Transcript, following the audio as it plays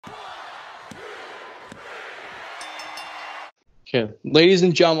Okay, ladies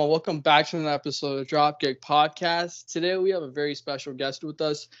and gentlemen, welcome back to another episode of Dropkick podcast. Today we have a very special guest with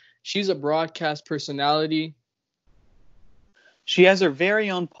us. She's a broadcast personality. She has her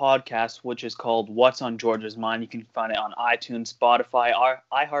very own podcast, which is called What's on Georgia's Mind. You can find it on iTunes, Spotify,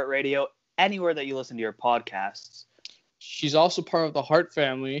 iHeartRadio, anywhere that you listen to your podcasts. She's also part of the Hart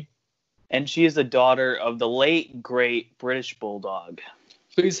family. And she is the daughter of the late, great British Bulldog.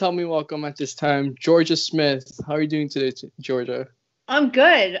 Please help me welcome at this time, Georgia Smith. How are you doing today, Georgia? I'm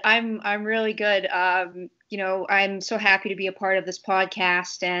good. I'm really good. I'm so happy to be a part of this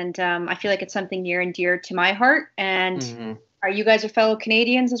podcast, and I feel like it's something near and dear to my heart. And Are you guys fellow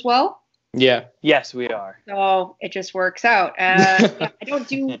Canadians as well? Yeah. Yes, we are. So it just works out. I don't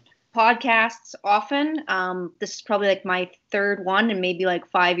do podcasts often. This is probably like my third one in maybe like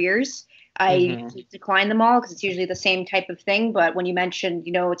 5 years. I decline them all because it's usually the same type of thing. But when you mentioned,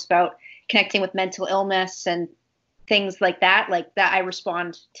 it's about connecting with mental illness and things like that, I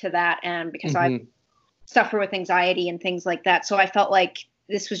respond to that. And because I suffer with anxiety and things like that. So I felt like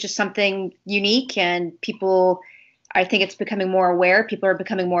this was just something unique, and I think it's becoming more aware. People are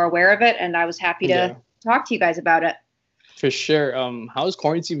becoming more aware of it. And I was happy to talk to you guys about it. For sure. How's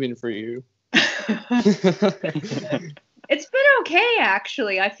quarantine been for you? It's been okay,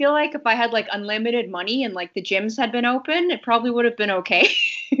 actually. I feel like if I had like unlimited money and like the gyms had been open, it probably would have been okay.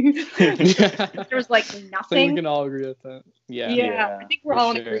 There was like nothing. I think we can all agree with that. Yeah, I think we're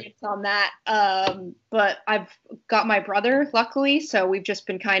all in agreement on that. But I've got my brother, luckily, so we've just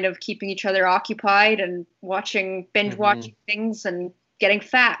been kind of keeping each other occupied and binge watching things and getting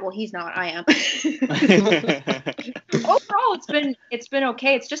fat. Well, he's not. I am. Overall, it's been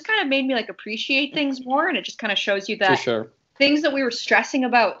okay. It's just kind of made me like appreciate things more, and it just kind of shows you that things that we were stressing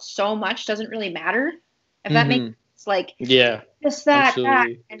about so much doesn't really matter. If that makes sense. Like, just that,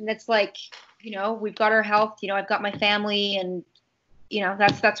 and it's like, we've got our health. I've got my family, and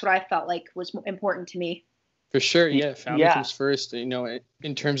that's what I felt like was important to me. For sure, yeah. Family comes first,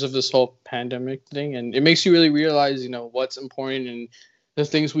 in terms of this whole pandemic thing. And it makes you really realize, what's important and the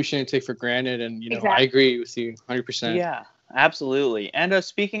things we shouldn't take for granted. And, I agree with you 100%. Yeah, absolutely. And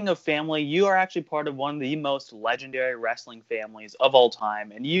speaking of family, you are actually part of one of the most legendary wrestling families of all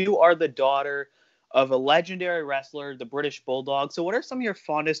time. And you are the daughter of a legendary wrestler, the British Bulldog. So what are some of your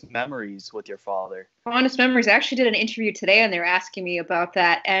fondest memories with your father? Fondest memories? I actually did an interview today, and they were asking me about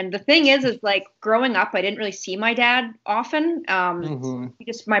that. And the thing is like growing up, I didn't really see my dad often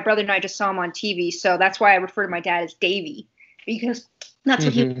because my brother and I just saw him on TV. So that's why I refer to my dad as Davey, because that's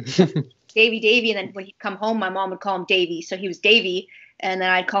what he Davey. And then when he'd come home, my mom would call him Davey. So he was Davey, and then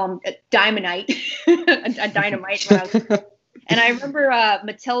I'd call him Diamondite, a Dynamite when I was. And I remember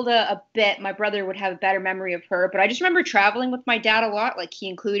Matilda a bit. My brother would have a better memory of her. But I just remember traveling with my dad a lot. Like, he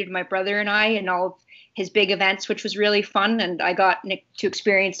included my brother and I in all of his big events, which was really fun. And I got to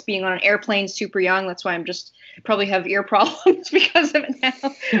experience being on an airplane super young. That's why I'm just probably have ear problems because of it now,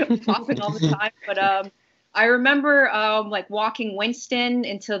 coughing all the time. But I remember like walking Winston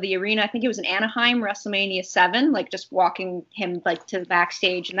into the arena. I think it was in Anaheim, WrestleMania 7, like just walking him like to the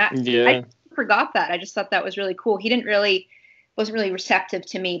backstage. And that I forgot that. I just thought that was really cool. He wasn't really receptive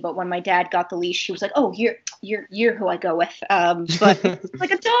to me, but when my dad got the leash, he was like, "Oh, you're who I go with." But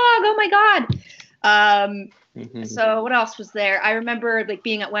like a dog. Oh my God. So what else was there? I remember like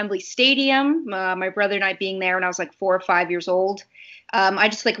being at Wembley Stadium. My brother and I being there when I was like 4 or 5 years old. I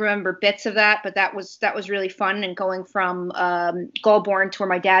just like remember bits of that, but that was really fun. And going from Goulburn to where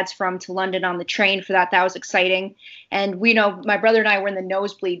my dad's from to London on the train for that was exciting. And my brother and I were in the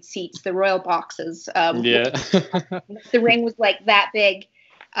nosebleed seats, the royal boxes. The ring was like that big,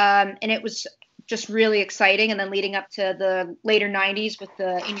 and it was just really exciting. And then leading up to the later 90s with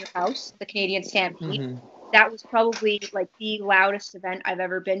the In Your House, the Canadian Stampede. That was probably like the loudest event I've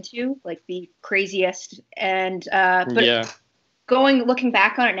ever been to, like the craziest. And looking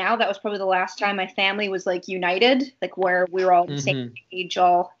back on it now, that was probably the last time my family was like united, like where we were all the same age,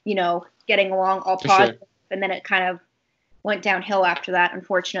 all, getting along, all positive. Sure. And then it kind of went downhill after that,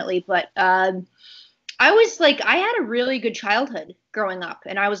 unfortunately. But I had a really good childhood growing up,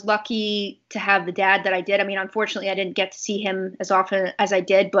 and I was lucky to have the dad that I did. I mean, unfortunately, I didn't get to see him as often as I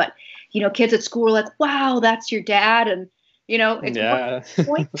did, but, kids at school were like, "Wow, that's your dad." And, it's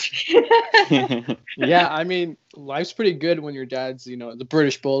point. Yeah, I mean, life's pretty good when your dad's, the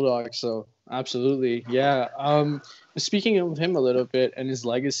British Bulldog. So absolutely, yeah. Speaking of him a little bit and his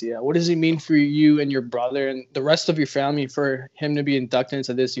legacy, what does it mean for you and your brother and the rest of your family for him to be inducted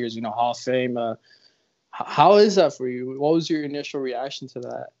into this year's, Hall of Fame? How is that for you? What was your initial reaction to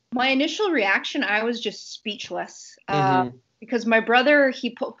that? My initial reaction, I was just speechless. because my brother,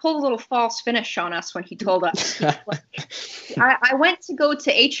 he pulled a little false finish on us when he told us. I went to go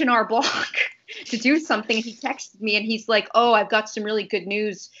to H&R Block to do something. He texted me and he's like, "Oh, I've got some really good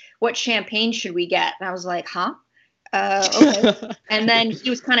news. What champagne should we get?" And I was like, "Huh? Okay." And then he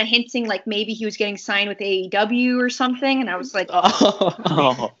was kind of hinting like maybe he was getting signed with AEW or something. And I was like,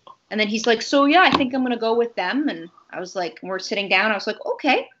 Oh. And then he's like, "So yeah, I think I'm going to go with them." And I was like, we're sitting down. I was like,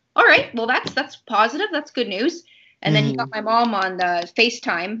 "Okay, all right. Well, that's positive. That's good news." And then he got my mom on the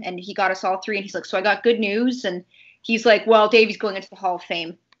FaceTime and he got us all three. And he's like, "So I got good news." And he's like, "Well, Davey's going into the Hall of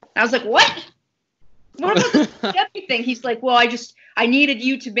Fame." And I was like, "What? What about the everything?" He's like, "Well, I needed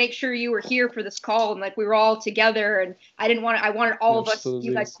you to make sure you were here for this call. And like, we were all together and I wanted all of us,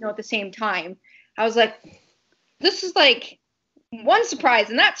 you guys to know at the same time." I was like, this is like one surprise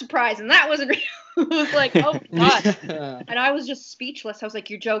and that wasn't real. It was like, oh my God. And I was just speechless. I was like,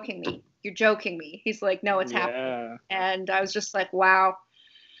 You're joking me. He's like, "No, it's happening." And I was just like, wow.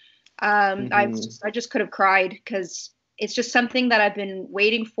 I just could have cried because it's just something that I've been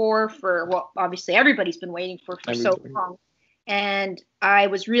waiting for well, obviously everybody's been waiting for so long. And I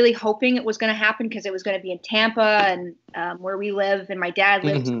was really hoping it was going to happen because it was going to be in Tampa and where we live and my dad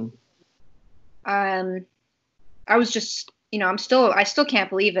lives. I was just, I still can't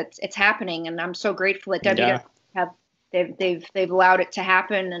believe it's happening, and I'm so grateful that WWE they've allowed it to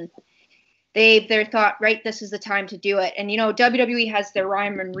happen, and they thought, right, this is the time to do it. And WWE has their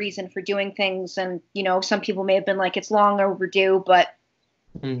rhyme and reason for doing things, and some people may have been like it's long overdue, but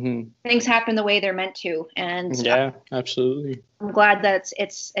things happen the way they're meant to. And absolutely, I'm glad that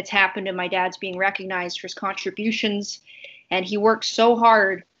it's happened, and my dad's being recognized for his contributions, and he worked so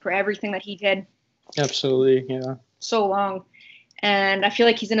hard for everything that he did. Absolutely, yeah. So long, and I feel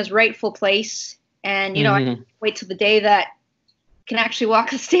like he's in his rightful place. And I can't wait till the day that can actually walk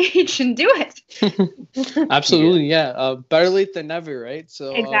the stage and do it. Absolutely, yeah. Better late than never, right?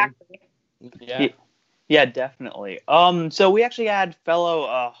 So exactly. Yeah, definitely. So we actually had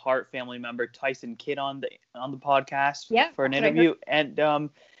fellow Hart family member Tyson Kidd on the podcast for an interview,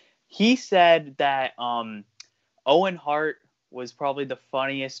 and he said that Owen Hart was probably the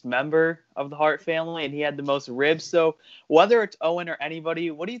funniest member of the Hart family, and he had the most ribs. So whether it's Owen or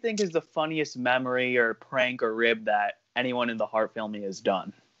anybody, what do you think is the funniest memory or prank or rib that anyone in the Hart family has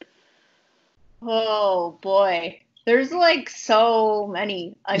done? Oh boy, there's like so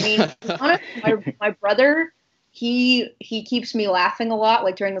many. I mean, honestly, my brother, he keeps me laughing a lot,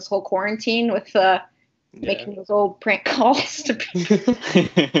 like during this whole quarantine with making those old prank calls to people.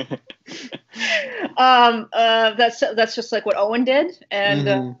 That's just like what Owen did.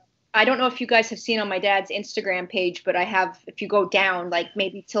 And I don't know if you guys have seen on my dad's Instagram page, but I have, if you go down like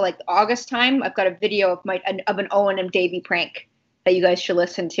maybe till like August time, I've got a video of an Owen and Davey prank that you guys should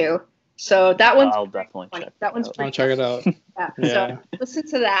listen to. So that one's I'll definitely funny. check That one's pretty I'll check it out. So listen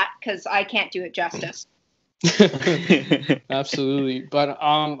to that because I can't do it justice. Absolutely. But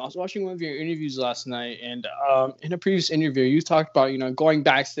I was watching one of your interviews last night, and in a previous interview you talked about going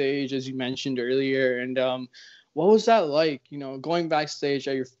backstage, as you mentioned earlier, and what was that like, going backstage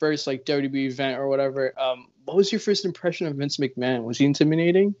at your first like WWE event or whatever? What was your first impression of Vince McMahon? Was he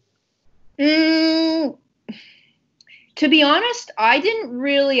intimidating? To be honest, I didn't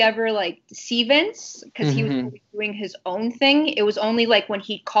really ever like see Vince because he was doing his own thing. It was only like when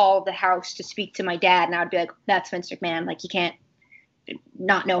he'd call the house to speak to my dad, and I'd be like, "That's Vince McMahon." Like, you can't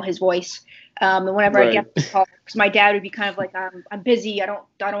not know his voice. And whenever I get the call, because my dad would be kind of like, "I'm busy. I don't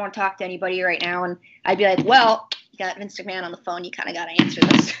want to talk to anybody right now," and I'd be like, "Well, you got Vince McMahon on the phone. You kind of got to answer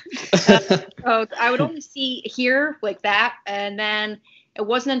this." So I would only hear like that, and then it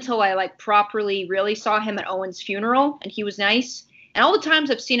wasn't until I like properly really saw him at Owen's funeral, and he was nice. And all the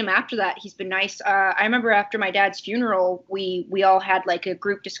times I've seen him after that, he's been nice. I remember after my dad's funeral, we all had like a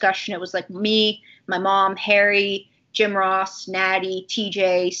group discussion. It was like me, my mom, Harry, Jim Ross, Natty,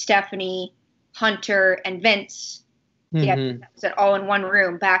 TJ, Stephanie, Hunter, and Vince. Yeah, that was all in one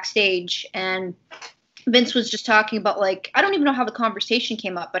room backstage. And Vince was just talking about like, I don't even know how the conversation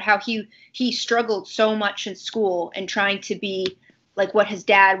came up, but how he struggled so much in school and trying to be like what his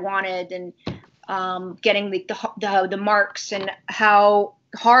dad wanted, and getting the marks, and how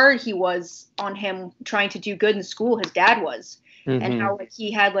hard he was on him trying to do good in school. His dad was, and how like, he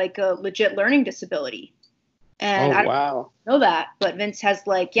had like a legit learning disability. And I don't know that, but Vince has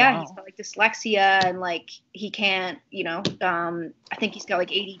like, he's got like dyslexia, and like he can't, I think he's got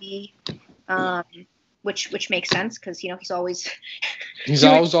like ADD, which makes sense because he's always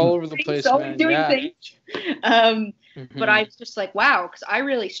all over the place, man. Doing things. But I was just like, wow, because I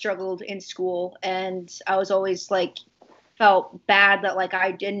really struggled in school, and I was always like, felt bad that like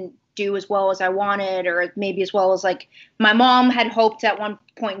I didn't do as well as I wanted, or maybe as well as like my mom had hoped at one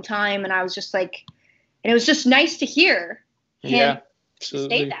point in time. And I was just like, and it was just nice to hear him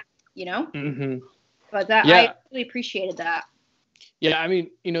say that, you know? Mm-hmm. But I really appreciated that. Yeah, I mean,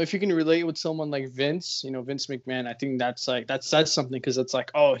 if you can relate with someone like Vince, Vince McMahon, I think that says something, because it's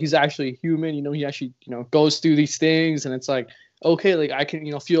like, oh, he's actually human, he actually, goes through these things, and it's like, okay, like I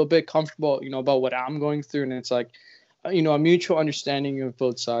can, feel a bit comfortable, about what I'm going through, and it's like, a mutual understanding of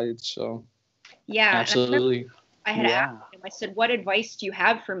both sides. So yeah, absolutely. I had asked him, I said, what advice do you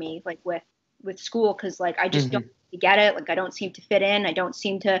have for me, like with school? Because like I just don't get it, like I don't seem to fit in, I don't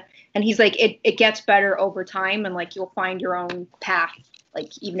seem to. And he's like, it gets better over time, and like you'll find your own path,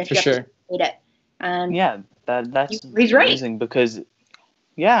 like even if you have to hate it. And that's he's amazing, right. because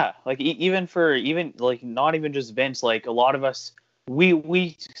like even like not even just Vince, like a lot of us,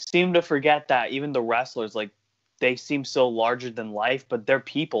 we seem to forget that even the wrestlers, like they seem so larger than life, but they're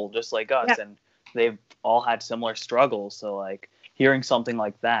people just like us, and they've all had similar struggles. So like hearing something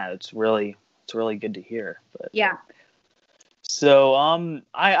like that, it's really good to hear. But yeah. So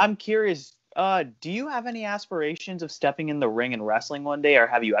I'm curious, do you have any aspirations of stepping in the ring and wrestling one day, or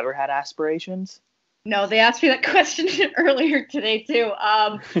have you ever had aspirations? No, they asked me that question earlier today too.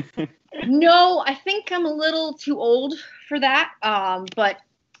 No, I think I'm a little too old for that. But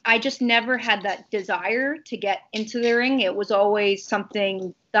I just never had that desire to get into the ring. It was always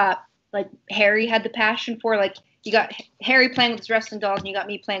something that like Harry had the passion for. Like you got Harry playing with his wrestling dolls, and you got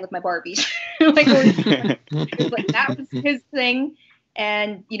me playing with my Barbies. Like that was his thing,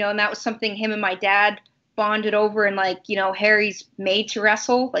 and and that was something him and my dad bonded over. And like Harry's made to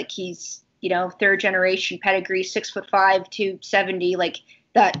wrestle. Like he's third generation pedigree, 6'5", 270. Like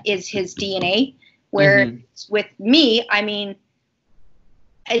that is his DNA. Where with me, I mean,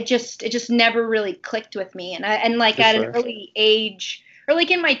 it just never really clicked with me. And like at an early age, or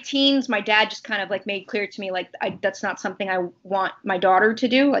like in my teens, my dad just kind of like made clear to me, like that's not something I want my daughter to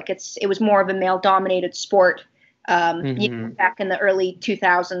do. Like it was more of a male dominated sport, back in the early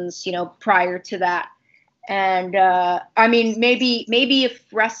 2000s, prior to that. And I mean, maybe if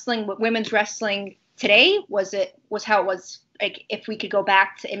women's wrestling today was how it was, like if we could go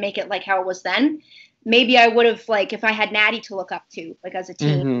back to and make it like how it was then, maybe I would have, like if I had Natty to look up to, like as a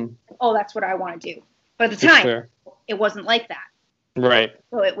teen, oh, that's what I want to do. But at the time, it wasn't like that. Right.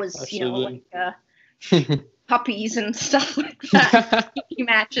 So it was, puppies and stuff like that,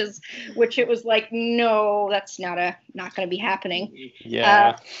 matches, which it was like, no, that's not going to be happening.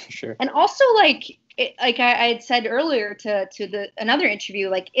 Yeah, sure. And also, like I had said earlier to another interview,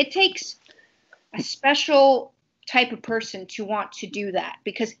 like it takes a special type of person to want to do that,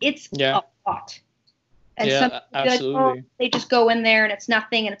 because it's a lot. And some absolutely. like, oh, they just go in there and it's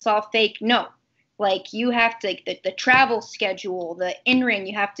nothing and it's all fake. No. Like you have to, the travel schedule, the in-ring,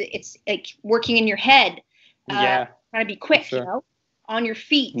 it's like working in your head. Trying to be quick, on your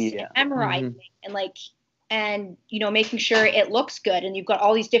feet, and memorizing, and making sure it looks good. And you've got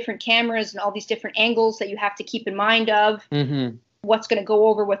all these different cameras and all these different angles that you have to keep in mind of. What's going to go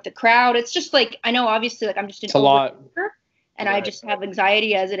over with the crowd. It's just like, I know obviously like I'm just an overthinker, and I just have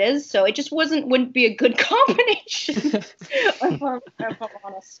anxiety as it is. So it just wouldn't be a good combination, if I'm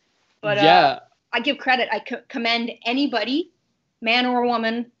honest. But I give credit. I commend anybody, man or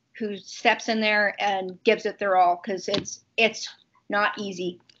woman, who steps in there and gives it their all, because it's not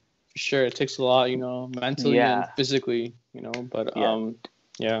easy. For sure, it takes a lot, mentally and physically, But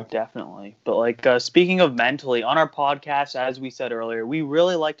definitely. But like speaking of mentally, on our podcast, as we said earlier, we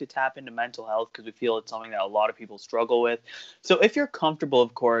really like to tap into mental health because we feel it's something that a lot of people struggle with. So if you're comfortable,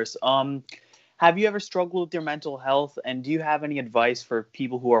 of course, have you ever struggled with your mental health, and do you have any advice for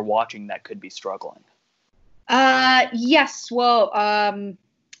people who are watching that could be struggling? Yes. Well,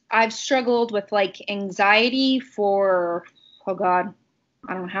 I've struggled with like anxiety for, oh God,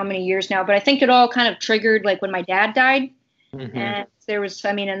 I don't know how many years now, but I think it all kind of triggered like when my dad died. And there was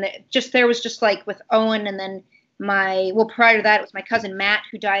just like with Owen, and then prior to that, it was my cousin Matt,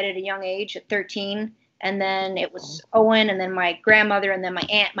 who died at a young age at 13. And then it was Owen, and then my grandmother, and then my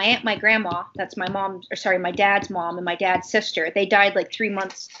aunt, my grandma, that's my dad's mom, and my dad's sister. They died like 3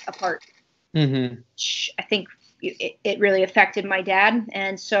 months apart. Which I think it really affected my dad.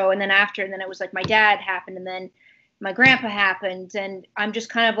 And then it was like my dad happened, and then my grandpa happened, and I'm just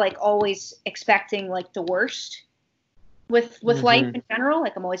kind of like always expecting like the worst with life in general.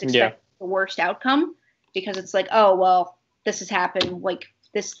 Like I'm always expecting the worst outcome, because it's like, oh well, this has happened, like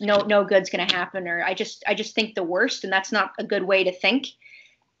this no good's gonna happen, or I just think the worst, and that's not a good way to think.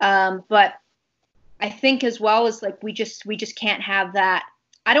 But I think as well as like we just can't have that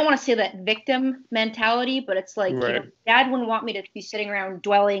I don't want to say that victim mentality, but it's like, Right. you know, dad wouldn't want me to be sitting around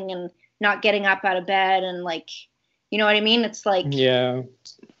dwelling and not getting up out of bed and like, you know what I mean? It's like, Yeah.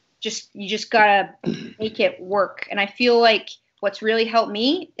 you just gotta make it work. And I feel like what's really helped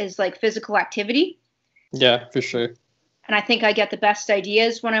me is like physical activity. Yeah, for sure. And I think I get the best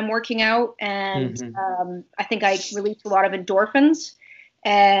ideas when I'm working out, and I think I release a lot of endorphins.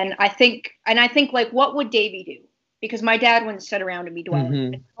 And I think like, what would Davey do? Because my dad wouldn't sit around and be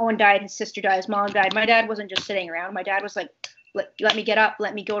dwelling. His Owen died, his sister died, his mom died. My dad wasn't just sitting around. My dad was like, let me get up,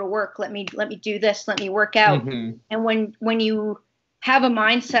 let me go to work, let me do this, let me work out. And when you have a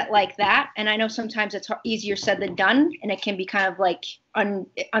mindset like that, and I know sometimes it's easier said than done, and it can be kind of like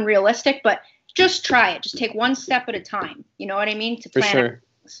unrealistic, but just try it. Just take one step at a time. You know what I mean? To plan For sure.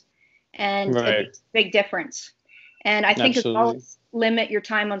 things. And Right. it makes a big difference. And I think as well as limit your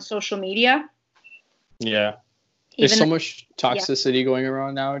time on social media. Yeah. There's so much toxicity going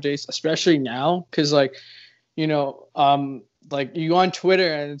around nowadays, especially now, because like, you know, like you go on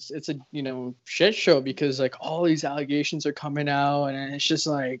Twitter and it's a, you know, shit show because like all these allegations are coming out and it's just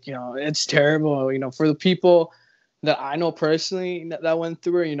like, you know, it's terrible, you know, for the people that I know personally that went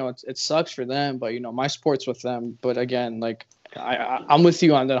through it, you know, it sucks for them, but you know, my support's with them. But again, like I'm with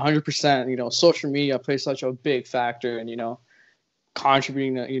you on that 100%. You know, social media plays such a big factor and, you know,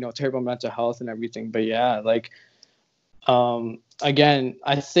 contributing to, you know, terrible mental health and everything. But yeah, like, again,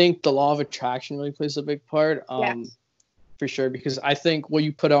 I think the law of attraction really plays a big part. For sure, because I think what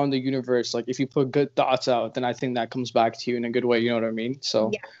you put out in the universe, like if you put good thoughts out, then I think that comes back to you in a good way. You know what I mean?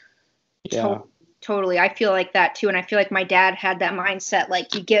 So yeah. Totally. I feel like that too. And I feel like my dad had that mindset,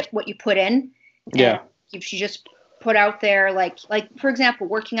 like you get what you put in. Yeah. If you just put out there, like for example,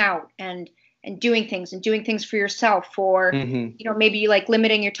 working out and doing things for yourself, or, you know, maybe like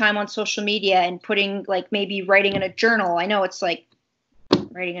limiting your time on social media and putting like maybe writing in a journal. I know it's like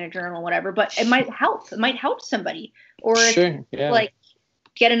writing in a journal, whatever, but it might help. It might help somebody. Or like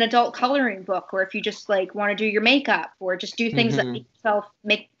get an adult coloring book, or if you just like want to do your makeup, or just do things that make yourself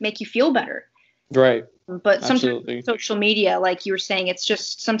make you feel better. Right. But sometimes social media, like you were saying,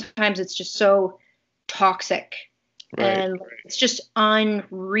 sometimes it's just so toxic. Right. And it's just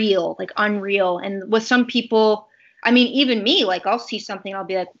unreal. And with some people, I mean, even me, like I'll see something, I'll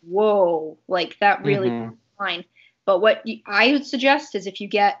be like, whoa, like that really fine. But what I would suggest is if you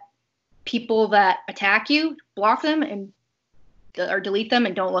get people that attack you, block them or delete them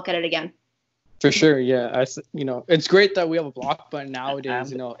and don't look at it again. For sure, yeah. You know, it's great that we have a block button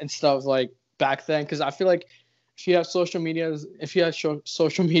nowadays, you know, instead of like back then, because I feel like if you had social media in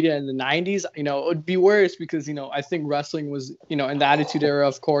the 90s, you know, it would be worse because, you know, I think wrestling was, you know, in the Attitude Era,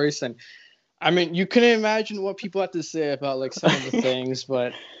 of course, and I mean, you couldn't imagine what people had to say about like some of the things,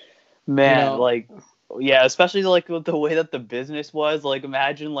 but man, you know, like, yeah, especially like with the way that the business was, like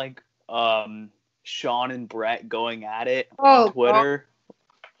imagine like Sean and Brett going at it on Twitter.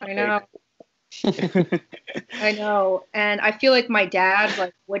 God. I know. I know. And I feel like my dad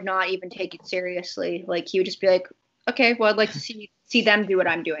like would not even take it seriously. Like he would just be like, okay, well, I'd like to see them do what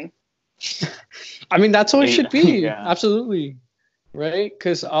I'm doing. I mean, that's how it should be. Absolutely. Right?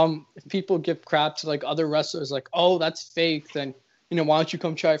 Because if people give crap to like other wrestlers, like, oh, that's fake, then, you know, why don't you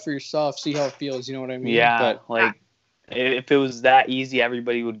come try it for yourself, see how it feels, you know what I mean? Yeah, but like if it was that easy,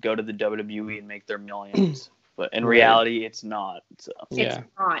 everybody would go to the WWE and make their millions. But in reality, it's not. So.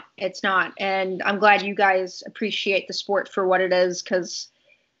 It's not. And I'm glad you guys appreciate the sport for what it is, because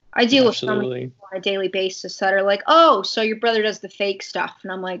I deal with so many people on a daily basis that are like, oh, so your brother does the fake stuff.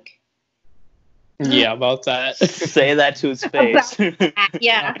 And I'm like, yeah, about that. Say that to his face.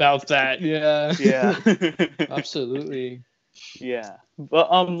 About that. Yeah. Yeah. Absolutely. Yeah.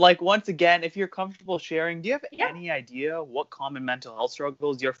 But like once again, if you're comfortable sharing, do you have any idea what common mental health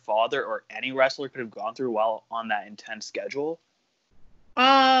struggles your father or any wrestler could have gone through while on that intense schedule?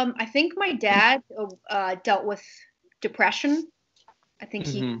 I think my dad dealt with depression. I think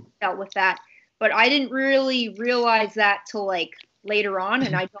he dealt with that, but I didn't really realize that till like later on,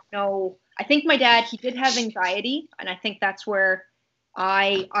 and I don't know. I think my dad, he did have anxiety, and I think that's where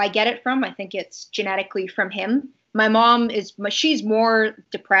I get it from. I think it's genetically from him. My mom she's more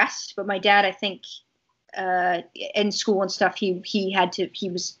depressed, but my dad, I think, in school and stuff, he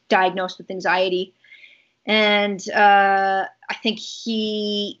was diagnosed with anxiety, and I think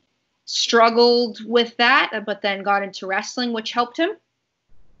he struggled with that, but then got into wrestling, which helped him.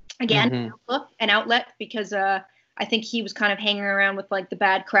 Again, an outlet, because I think he was kind of hanging around with like the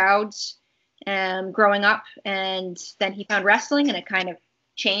bad crowds growing up, and then he found wrestling, and it kind of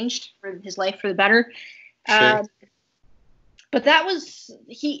changed for his life for the better. Sure. But that was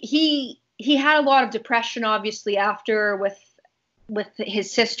he had a lot of depression, obviously, after with with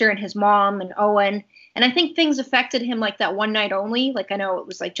his sister and his mom and Owen. And I think things affected him like that one night only. Like I know it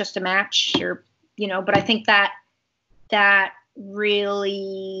was like just a match or, but I think that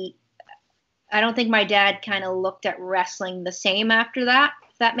really, I don't think my dad kind of looked at wrestling the same after that,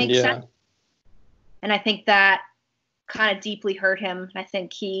 if that makes sense. And I think that kind of deeply hurt him. I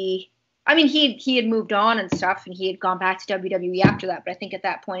think he had moved on and stuff, and he had gone back to WWE after that. But I think at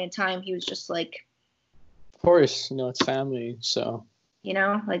that point in time, he was just like, of course, it's family. So,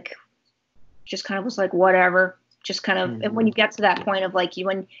 like just kind of was like, whatever, just kind of, and when you get to that point of like,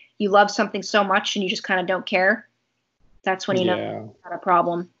 when you love something so much and you just kind of don't care, that's when you know it's not a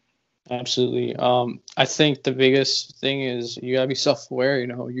problem. Absolutely. I think the biggest thing is you gotta be self-aware.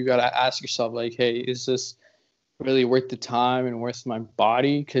 You gotta ask yourself like, hey, is this really worth the time and worth my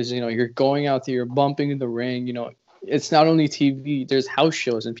body? Because you're going out there, you're bumping in the ring. It's not only TV. There's house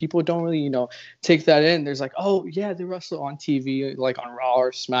shows, and people don't really take that in. There's like, oh yeah, they wrestle on TV, like on Raw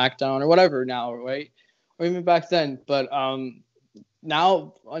or SmackDown or whatever now, right? Or even back then. But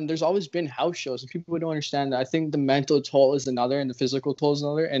now there's always been house shows, and people don't understand that. I think the mental toll is another, and the physical toll is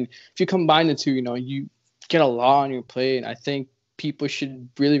another. And if you combine the two, you get a lot on your plate. And I think people should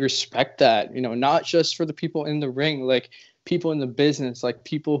really respect that, not just for the people in the ring, like people in the business, like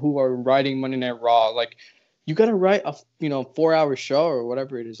people who are writing Monday Night Raw. Like you got to write a 4-hour show or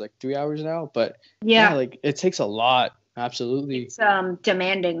whatever it is, like 3 hours now. But yeah, like it takes a lot. Absolutely. It's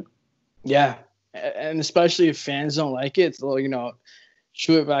demanding. Yeah. And especially if fans don't like it, they'll,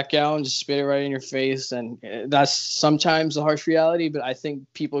 chew it back out and just spit it right in your face. And that's sometimes the harsh reality. But I think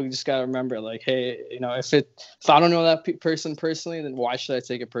people just got to remember, like, hey, if I don't know that person personally, then why should I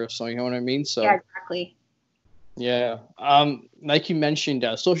take it personally? You know what I mean? So yeah, exactly. Yeah. Like you mentioned,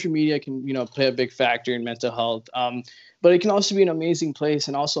 social media can, play a big factor in mental health. But it can also be an amazing place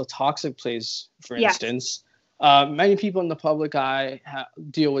and also a toxic place, for instance. Many people in the public eye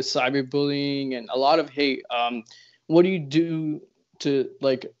deal with cyberbullying and a lot of hate. What do you do to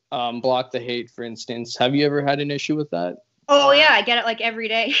block the hate, for instance? Have you ever had an issue with that? Oh yeah, I get it like every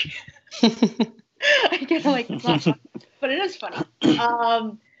day. I get it like it's not funny, but it is funny.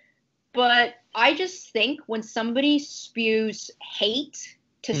 But I just think when somebody spews hate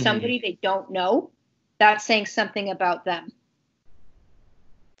to somebody they don't know, that's saying something about them.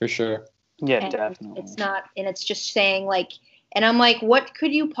 For sure. Yeah, and definitely. It's not, and it's just saying like, and I'm like, what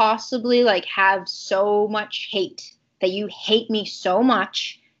could you possibly like have so much hate that you hate me so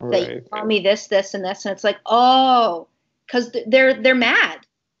much that you tell me this, this, and this, and it's like, oh, because they're mad,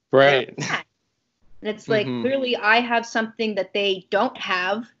 right? They're mad. And it's like clearly I have something that they don't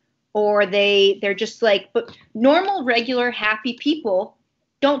have, or they're just like, but normal, regular, happy people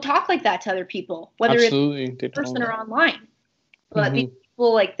don't talk like that to other people, whether it's in person or online. But these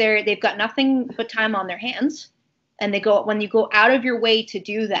people, like they've got nothing but time on their hands, and when you go out of your way to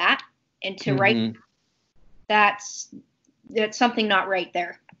do that and to write, that's something not right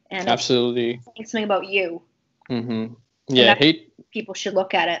there. And absolutely, it's something about you. Yeah, hate. People should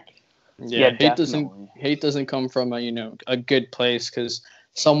look at it. Yeah, hate doesn't come from a good place, because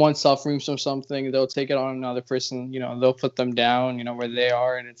someone suffering from something, they'll take it on another person. They'll put them down, where they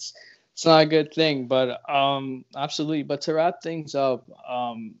are, and it's not a good thing. But absolutely. But to wrap things up,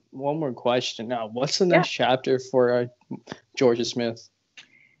 one more question. Now, what's the next chapter for Georgia Smith?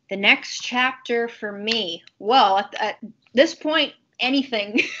 The next chapter for me, well, at this point,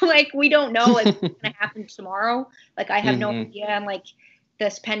 anything. Like, we don't know what's going to happen tomorrow. Like, I have no idea. And like,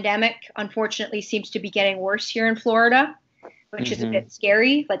 this pandemic, unfortunately, seems to be getting worse here in Florida, which is a bit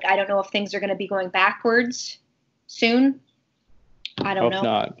scary. Like, I don't know if things are going to be going backwards soon. I don't know. Hope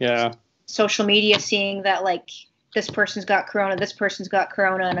not. Yeah. Social media seeing that, like, this person's got corona, this person's got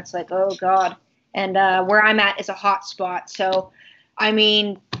corona, and it's like, oh God. And where I'm at is a hot spot. So, I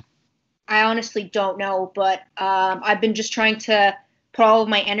mean, I honestly don't know, but I've been just trying to put all of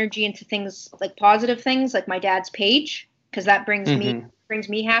my energy into things like positive things, like my dad's page, because that brings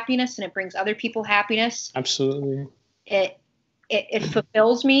me happiness, and it brings other people happiness. Absolutely. It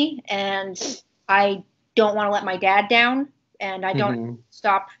fulfills me, and I don't want to let my dad down, and I don't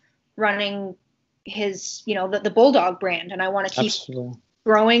stop running his, the Bulldog brand, and I want to keep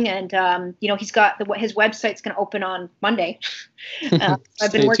growing. And he's got his website's going to open on Monday.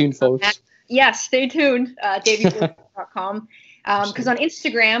 I've been working tuned, folks. That. Yes, stay tuned. DavyBulldog.com. Because on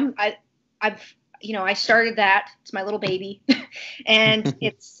Instagram, I started that. It's my little baby, and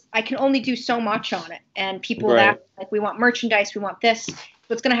I can only do so much on it. And people ask, like, we want merchandise, we want this.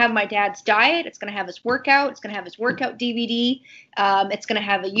 So it's going to have my dad's diet. It's going to have his workout. It's going to have his workout DVD. It's going to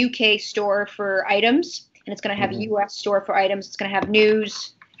have a UK store for items, and it's going to have a US store for items. It's going to have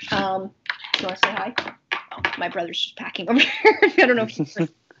news. Do you want to say hi? Oh, my brother's just packing over here. I don't know if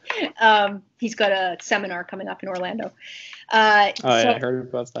he's got a seminar coming up in Orlando. I heard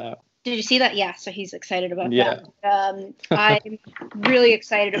about that. Did you see that? Yeah, so he's excited about that. I'm really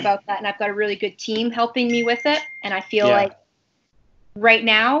excited about that, and I've got a really good team helping me with it. And I feel like right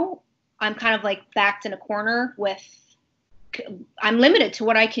now I'm kind of like backed in a corner I'm limited to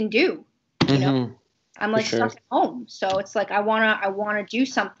what I can do. You know, I'm like stuck at home, so it's like I wanna do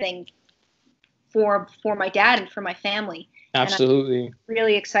something for my dad and for my family. Absolutely. And I'm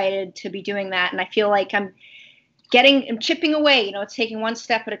really excited to be doing that, and I feel like I'm chipping away. You know, it's taking one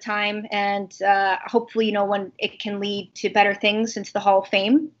step at a time, and hopefully, you know, when it can lead to better things into the Hall of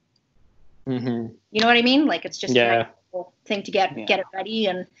Fame. You know what I mean? Like, it's just a cool thing to get it ready,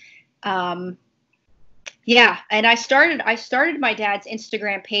 and and I started my dad's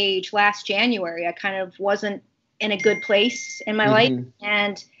Instagram page last January. I kind of wasn't in a good place in my life,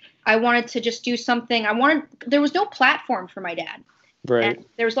 and I wanted to just do something. There was no platform for my dad. Right. And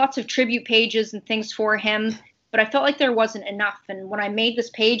there was lots of tribute pages and things for him, but I felt like there wasn't enough. And when I made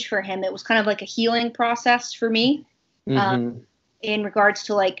this page for him, it was kind of like a healing process for me, in regards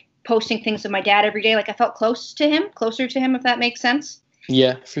to like posting things of my dad every day. Like, I felt closer to him, if that makes sense.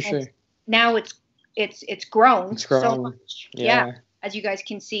 Yeah, for sure. Now it's grown. It's grown. So much. Yeah, as you guys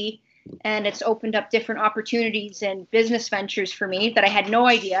can see. And it's opened up different opportunities and business ventures for me that I had no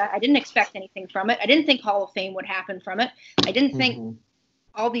idea. I didn't expect anything from it. I didn't think Hall of Fame would happen from it. I didn't think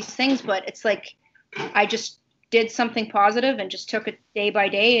all these things, but it's like I just did something positive and just took it day by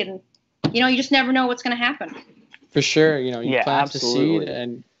day. And, you know, you just never know what's going to happen. For sure. You know, you plant the seed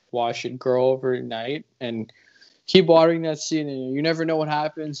and watch it grow overnight and keep watering that seed. And you never know what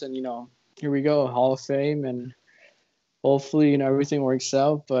happens. And, you know, here we go, Hall of Fame. And hopefully, you know, everything works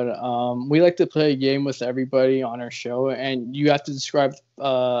out. But we like to play a game with everybody on our show, and you have to describe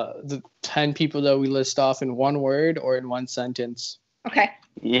the 10 people that we list off in one word or in one sentence. Okay.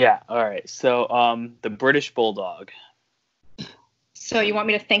 Yeah. All right. So, the British Bulldog. So you want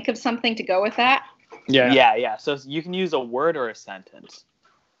me to think of something to go with that? Yeah. Yeah. So you can use a word or a sentence.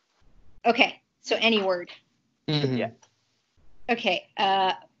 Okay. So any word. Yeah. Okay.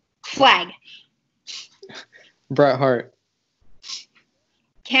 Flag. Bret Hart.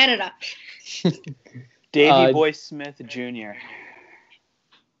 Canada. Davey Boy Smith Jr.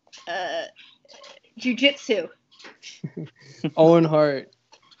 Jiu-jitsu. Owen Hart.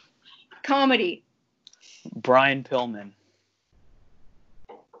 Comedy. Brian Pillman.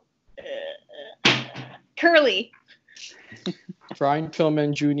 Curly. Brian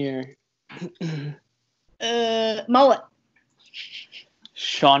Pillman Jr. Mullet.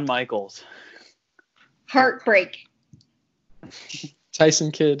 Shawn Michaels. Heartbreak.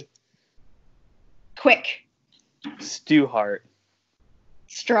 Tyson Kidd. Quick. Stu Hart.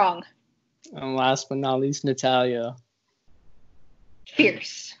 Strong. And last but not least, Natalia.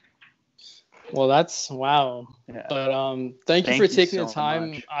 Fierce. Well, that's wow. Yeah. But thank you for taking the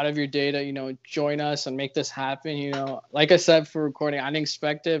time out of your day to, you know, join us and make this happen. You know, like I said, for recording, I didn't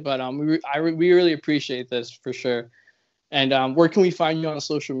expect it, but we really appreciate this for sure. And where can we find you on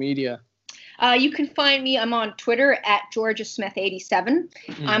social media? You can find me. I'm on Twitter at GeorgiaSmith87.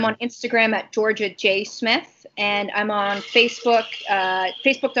 I'm on Instagram at GeorgiaJSmith. And I'm on Facebook,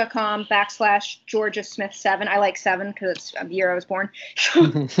 facebook.com/GeorgiaSmith7. I like 7 because it's the year I was born.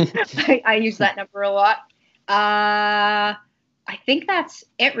 I use that number a lot. I think that's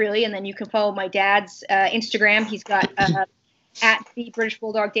it, really. And then you can follow my dad's Instagram. He's got at the British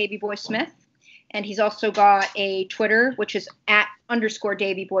Bulldog Davey Boy Smith. And he's also got a Twitter, which is @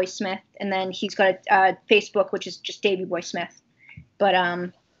 Davey Boy Smith. And then he's got a Facebook, which is just Davey Boy Smith. But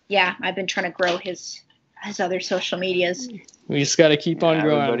yeah, I've been trying to grow his other social medias. We just got to keep on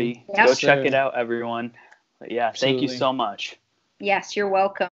growing. Everybody, go check it out, everyone. But yeah, Absolutely. Thank you so much. Yes, you're welcome.